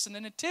Christmas and the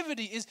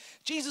Nativity is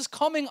Jesus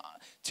coming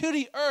to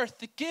the earth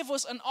to give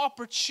us an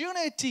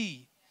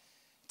opportunity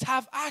to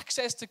have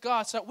access to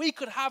God so that we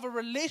could have a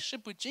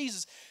relationship with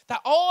Jesus.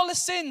 That all the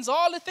sins,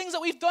 all the things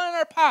that we've done in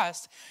our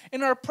past,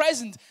 in our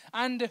present,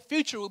 and the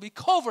future will be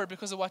covered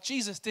because of what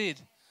Jesus did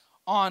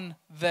on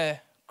the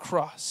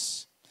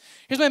cross.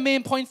 Here's my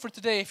main point for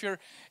today. If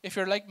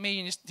you're like me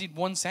and you just need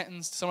one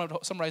sentence to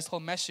summarize the whole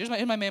message,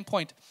 here's my main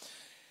point.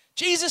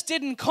 Jesus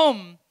didn't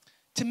come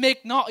to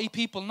make naughty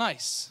people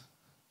nice.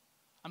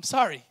 I'm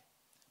sorry,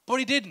 but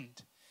he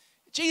didn't.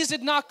 Jesus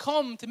did not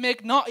come to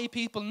make naughty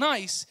people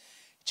nice.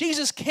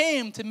 Jesus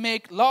came to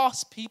make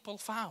lost people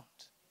found.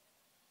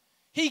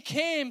 He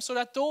came so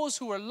that those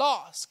who are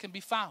lost can be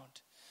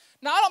found.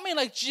 Now, I don't mean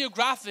like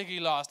geographically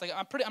lost. Like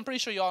I'm pretty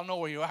sure you all know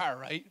where you are,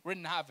 right? We're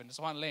in heaven, it's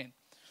one lane.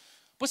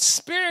 But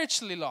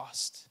spiritually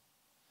lost.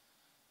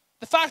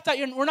 The fact that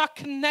we're not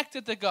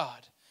connected to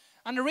God.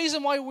 And the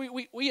reason why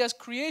we as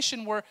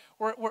creation were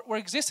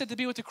existed to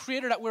be with the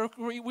Creator, that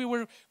we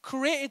were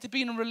created to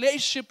be in a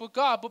relationship with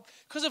God, but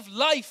because of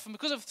life and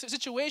because of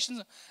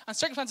situations and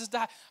circumstances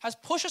that has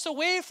pushed us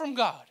away from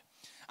God.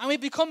 And we've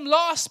become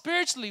lost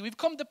spiritually. We've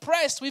become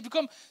depressed. We've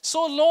become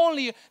so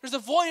lonely. There's a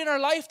void in our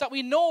life that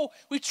we know.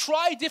 We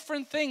try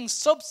different things,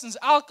 substance,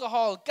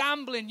 alcohol,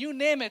 gambling, you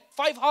name it,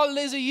 5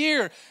 holidays a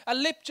year, a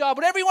lip job,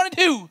 whatever you want to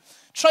do.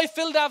 Try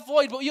fill that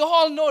void. But you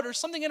all know there's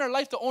something in our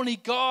life that only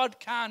God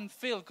can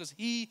fill because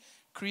he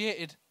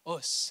created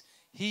us.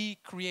 He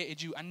created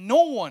you. And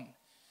no one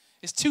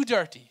is too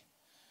dirty.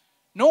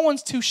 No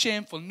one's too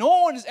shameful.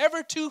 No one is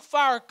ever too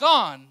far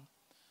gone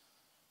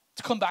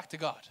to come back to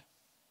God.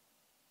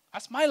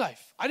 That's my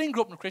life. I didn't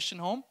grow up in a Christian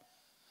home.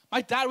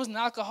 My dad was an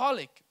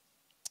alcoholic.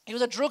 He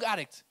was a drug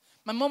addict.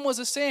 My mom was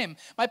the same.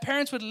 My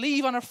parents would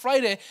leave on a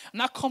Friday and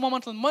not come home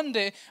until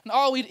Monday, and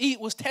all we'd eat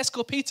was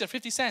Tesco pizza,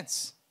 50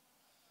 cents.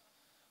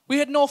 We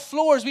had no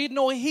floors. We had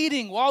no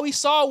heating. All we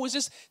saw was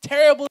just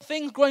terrible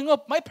things growing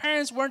up. My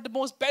parents weren't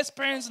the best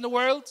parents in the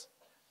world.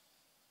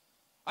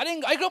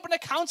 I grew up in a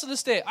council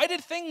estate. I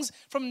did things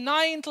from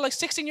 9 to like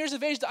 16 years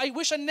of age that I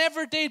wish I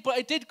never did, but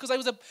I did because I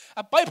was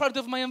a byproduct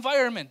of my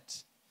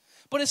environment.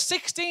 But at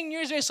 16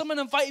 years of age, someone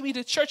invited me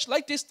to church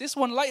like this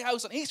one,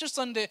 Lighthouse, on Easter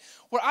Sunday,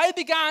 where I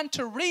began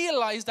to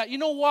realize that, you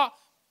know what?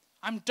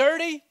 I'm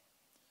dirty.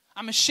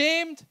 I'm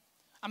ashamed.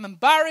 I'm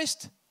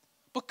embarrassed.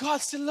 But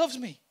God still loves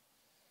me.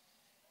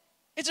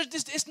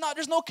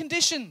 There's no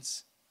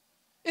conditions.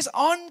 It's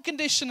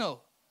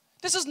unconditional.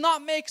 This does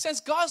not make sense.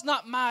 God's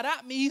not mad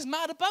at me. He's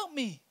mad about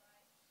me.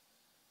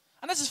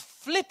 And this has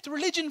flipped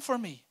religion for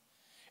me.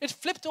 It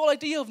flipped the whole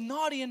idea of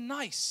naughty and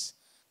nice.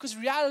 Because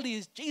reality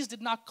is Jesus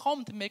did not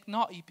come to make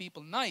naughty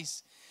people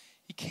nice.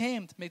 He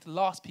came to make the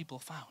lost people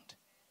found.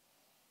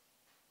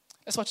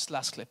 Let's watch this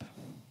last clip.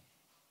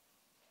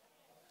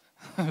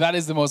 That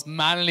is the most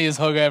manliest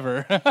hug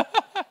ever.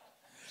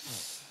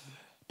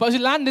 But as we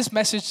land this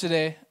message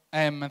today,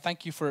 and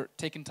thank you for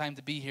taking time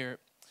to be here,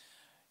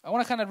 I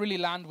want to kind of really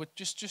land with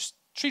just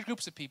 3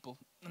 groups of people.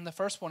 And the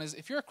first one is,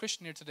 if you're a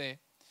Christian here today,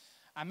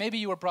 and maybe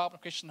you were brought up in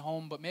a Christian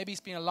home, but maybe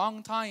it's been a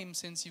long time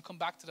since you come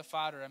back to the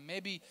Father, and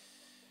maybe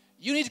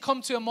you need to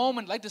come to a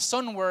moment like the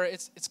son where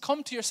it's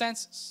come to your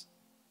senses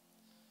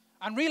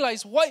and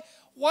realize, why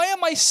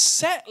am I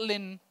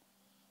settling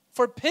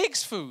for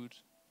pig's food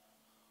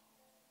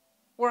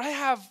where I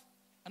have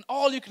an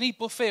all-you-can-eat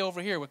buffet over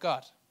here with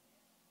God?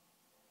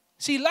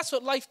 See, that's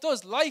what life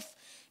does. Life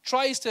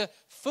tries to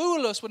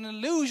fool us with an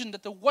illusion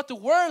that what the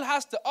world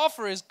has to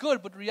offer is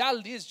good, but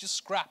reality is just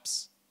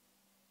scraps.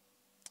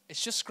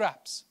 It's just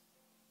scraps.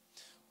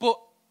 But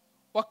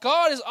what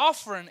God is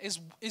offering is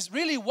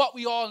really what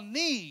we all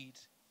need,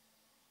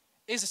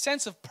 is a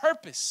sense of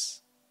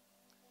purpose,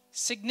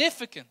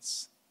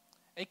 significance,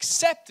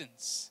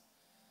 acceptance,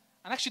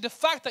 and actually the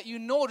fact that you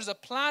know there's a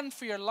plan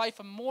for your life,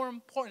 and more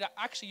important, that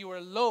actually you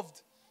are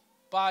loved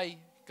by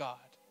God.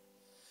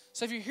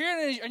 So if you're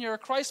here and you're a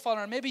Christ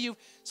follower, and maybe you've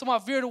somehow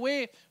veered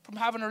away from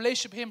having a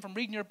relationship with Him, from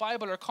reading your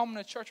Bible or coming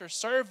to church or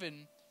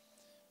serving,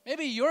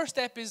 maybe your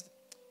step is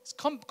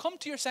come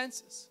to your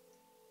senses.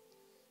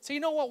 So you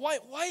know what?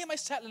 Why am I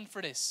settling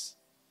for this?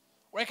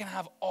 Where I can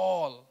have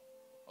all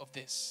of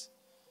this.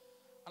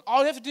 And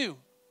all you have to do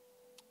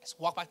is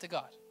walk back to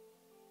God.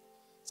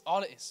 That's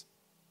all it is.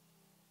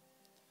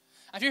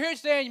 And if you're here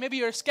today and maybe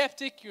you're a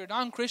skeptic, you're a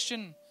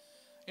non-Christian,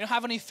 you don't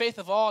have any faith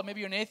at all,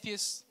 maybe you're an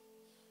atheist,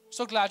 I'm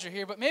so glad you're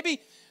here. But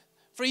maybe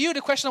for you, the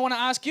question I want to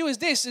ask you is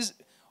this,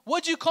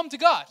 would you come to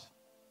God?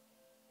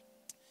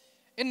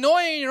 In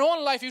knowing in your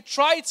own life you've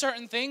tried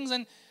certain things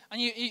and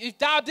you've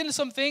dabbed into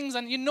some things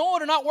and you know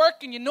they're not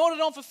working, you know they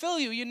don't fulfill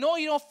you, you know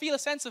you don't feel a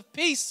sense of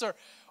peace or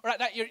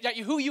that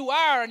you're who you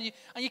are, and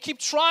you keep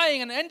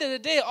trying, and at the end of the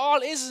day all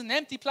it is an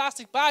empty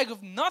plastic bag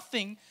of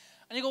nothing,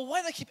 and you go,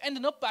 why do I keep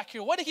ending up back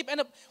here? Why do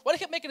I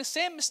keep making the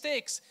same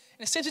mistakes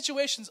in the same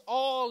situations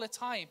all the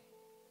time?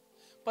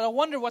 But I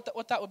wonder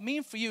what that would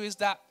mean for you is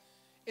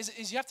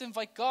you have to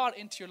invite God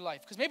into your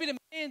life. Because maybe the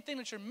main thing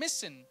that you're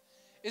missing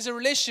is a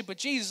relationship with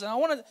Jesus. And I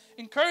want to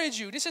encourage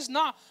you. I'm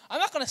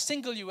not going to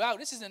single you out.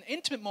 This is an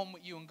intimate moment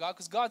with you and God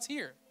because God's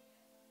here.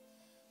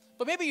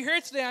 But maybe you're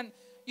here today and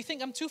you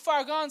think, I'm too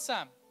far gone,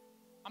 Sam.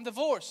 I'm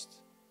divorced.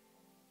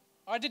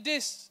 Or I did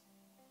this.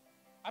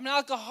 I'm an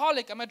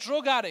alcoholic. I'm a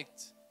drug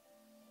addict.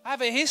 I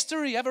have a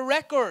history. I have a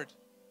record.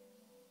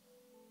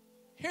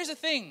 Here's the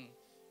thing.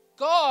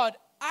 God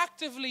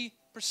actively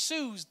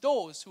pursues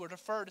those who are the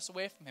furthest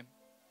away from him.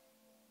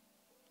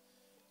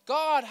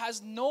 God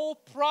has no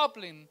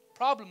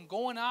problem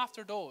going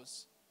after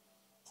those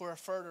who are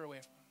further away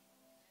from him.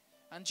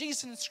 And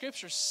Jesus in the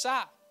scripture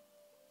sat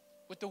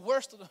with the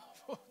worst of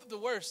the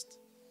worst.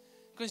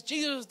 Because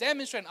Jesus was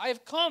demonstrating, I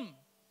have come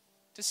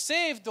to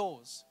save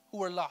those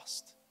who are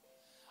lost.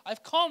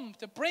 I've come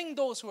to bring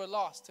those who are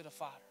lost to the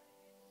Father.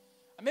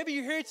 And maybe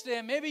you're here today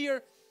and maybe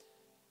you're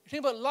thinking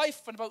about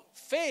life and about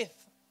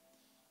faith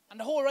and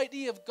the whole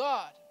idea of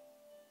God.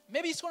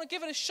 Maybe you just want to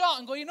give it a shot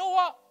and go, you know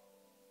what?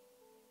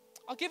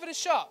 I'll give it a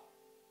shot.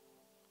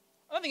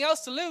 Nothing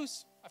else to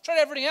lose. I've tried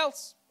everything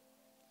else.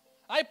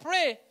 I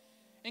pray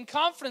in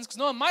confidence because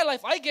knowing my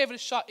life, I gave it a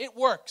shot. It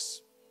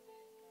works.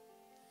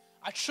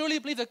 I truly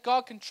believe that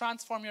God can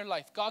transform your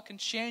life. God can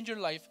change your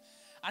life.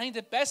 I think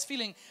the best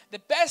feeling, the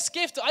best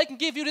gift that I can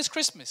give you this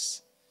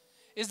Christmas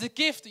is the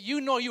gift that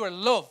you know you are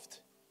loved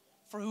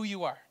for who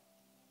you are.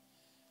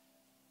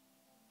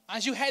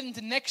 As you head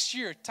into next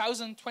year,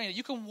 2020,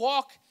 you can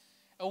walk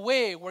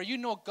away where you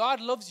know God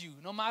loves you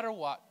no matter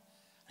what.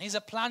 And He's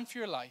a plan for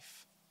your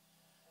life.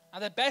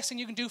 And the best thing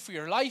you can do for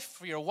your life,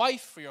 for your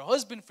wife, for your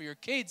husband, for your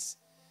kids,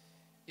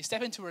 is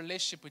step into a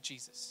relationship with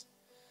Jesus.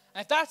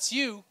 And if that's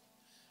you,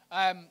 what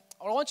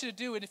I want you to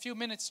do in a few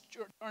minutes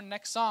during the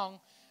next song,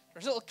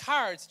 there's little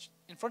cards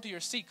in front of your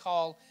seat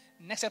called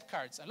Next Step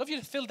cards. I'd love you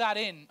to fill that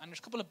in. And there's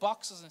a couple of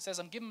boxes and it says,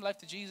 I'm giving my life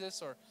to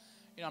Jesus, or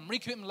I'm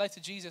recommitting my life to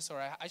Jesus, or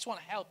I just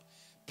want to help.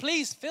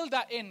 Please fill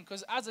that in,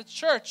 because as a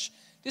church,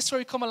 this is where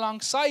we come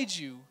alongside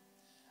you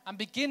and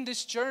begin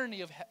this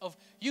journey of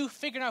you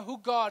figuring out who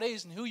God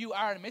is and who you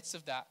are in the midst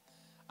of that.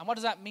 And what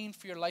does that mean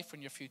for your life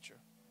and your future?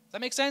 Does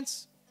that make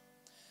sense?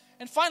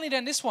 And finally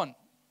then, this one.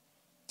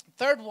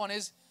 Third one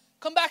is,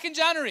 come back in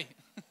January.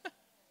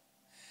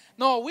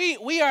 No,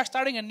 we are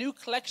starting a new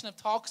collection of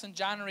talks in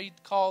January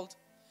called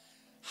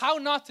How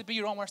Not to Be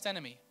Your Own Worst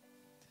Enemy.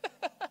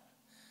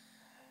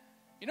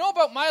 You know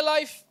about my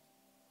life?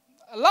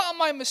 A lot of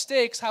my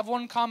mistakes have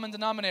one common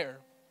denominator.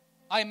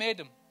 I made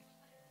them.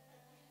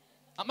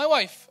 Not my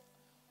wife.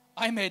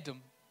 I made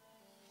them.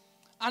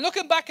 And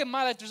looking back in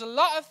my life, there's a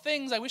lot of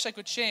things I wish I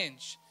could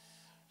change.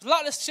 There's a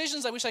lot of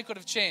decisions I wish I could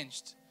have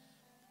changed.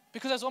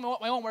 Because I was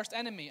my own worst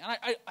enemy. And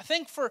I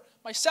think for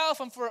myself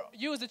and for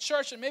you as the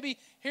church, and maybe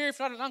here if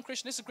you're not a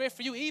non-Christian, this is great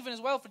for you even as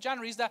well for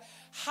January, is that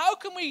how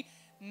can we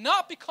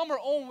not become our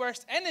own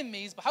worst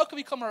enemies, but how can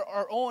we become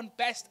our own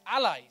best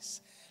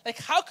allies? Like,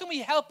 how can we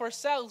help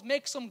ourselves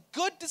make some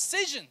good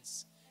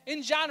decisions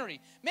in January?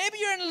 Maybe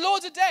you're in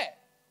loads of debt.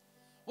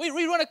 We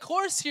run a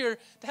course here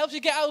to help you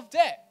get out of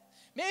debt.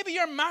 Maybe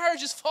your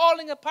marriage is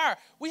falling apart.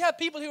 We have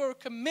people who are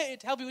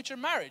committed to help you with your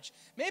marriage.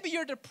 Maybe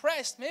you're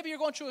depressed. Maybe you're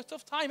going through a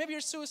tough time. Maybe you're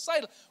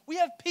suicidal. We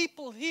have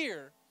people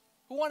here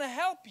who want to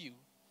help you.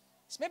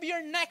 So maybe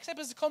your next step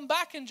is to come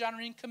back in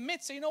January and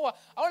commit. Say, you know what?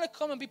 I want to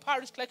come and be part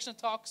of this collection of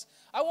talks.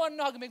 I want to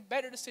know how to make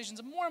better decisions.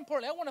 And more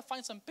importantly, I want to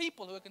find some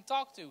people who I can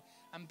talk to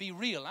and be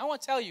real. And I want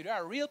to tell you, there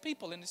are real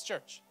people in this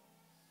church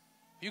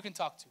you can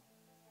talk to.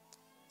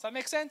 Does that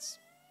make sense?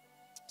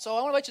 So I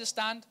want to invite you to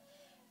stand.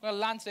 I'm going to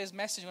land today's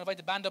message. I'm going to invite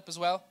the band up as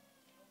well.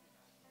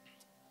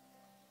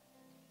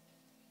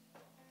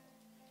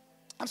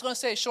 I'm just going to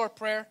say a short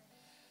prayer.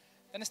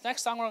 Then this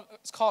next song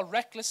is called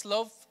Reckless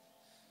Love.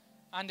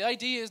 And the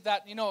idea is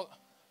that,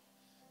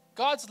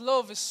 God's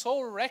love is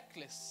so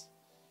reckless.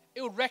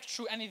 It would wreck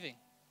through anything.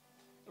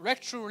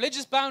 Wreck through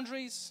religious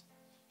boundaries,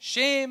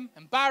 shame,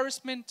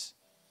 embarrassment.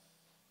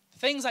 The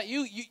things that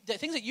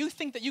you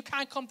think that you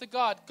can't come to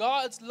God.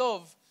 God's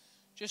love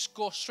just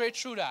goes straight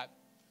through that.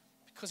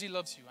 Because He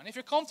loves you. And if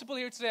you're comfortable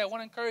here today, I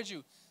want to encourage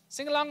you.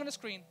 Sing along on the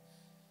screen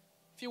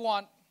if you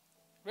want.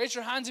 Raise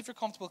your hands if you're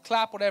comfortable.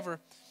 Clap, whatever.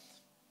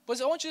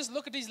 But I want you to just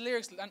look at these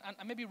lyrics and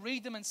maybe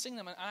read them and sing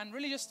them. And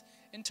really just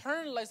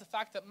internalize the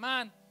fact that,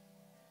 man,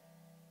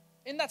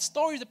 in that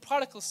story of the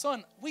prodigal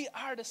son, we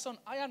are the son.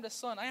 I am the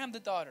son. I am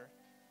the daughter.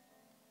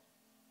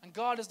 And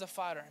God is the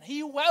Father. And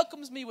He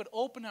welcomes me with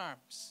open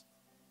arms.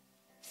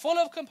 Full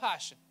of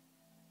compassion.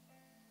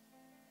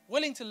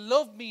 Willing to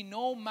love me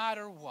no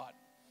matter what.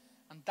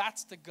 And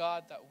that's the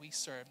God that we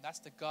serve. That's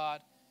the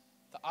God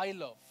that I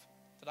love,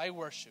 that I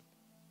worship.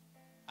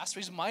 That's the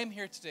reason why I'm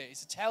here today, is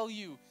to tell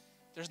you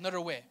there's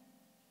another way.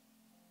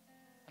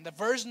 And the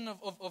version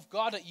of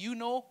God that you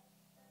know,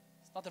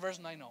 it's not the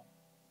version I know.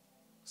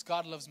 Because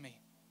God loves me.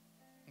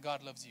 And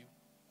God loves you.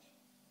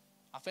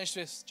 I'll finish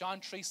this. John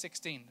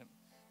 3:16.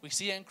 We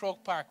see it in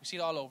Croke Park. We see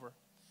it all over.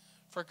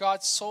 For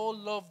God so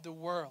loved the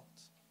world.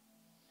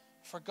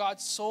 For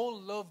God so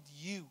loved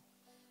you.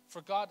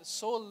 For God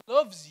so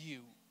loves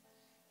you.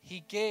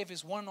 He gave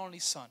His one and only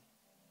Son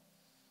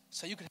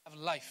so you could have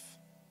life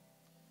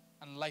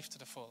and life to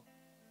the full.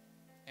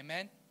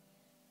 Amen.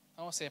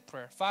 I want to say a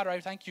prayer. Father, I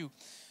thank you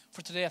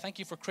for today. I thank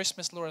you for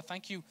Christmas, Lord. I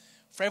thank you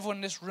for everyone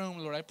in this room,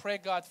 Lord. I pray,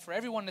 God, for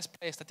everyone in this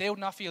place, that they would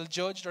not feel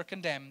judged or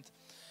condemned,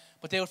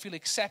 but they would feel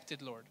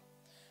accepted, Lord.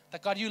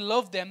 That, God, you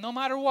love them no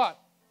matter what.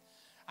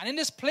 And in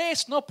this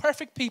place, no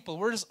perfect people.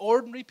 We're just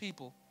ordinary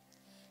people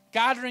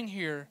gathering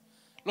here,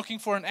 looking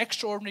for an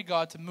extraordinary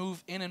God to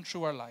move in and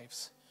through our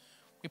lives.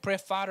 We pray,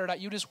 Father,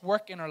 that you just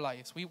work in our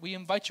lives. We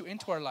invite you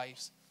into our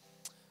lives.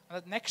 And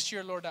that next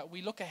year, Lord, that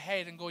we look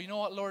ahead and go, you know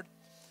what, Lord?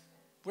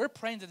 We're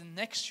praying that the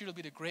next year will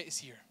be the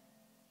greatest year.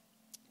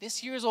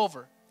 This year is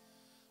over,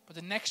 but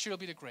the next year will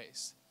be the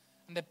greatest.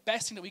 And the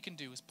best thing that we can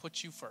do is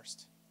put you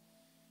first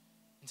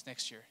into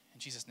next year. In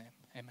Jesus' name,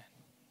 amen.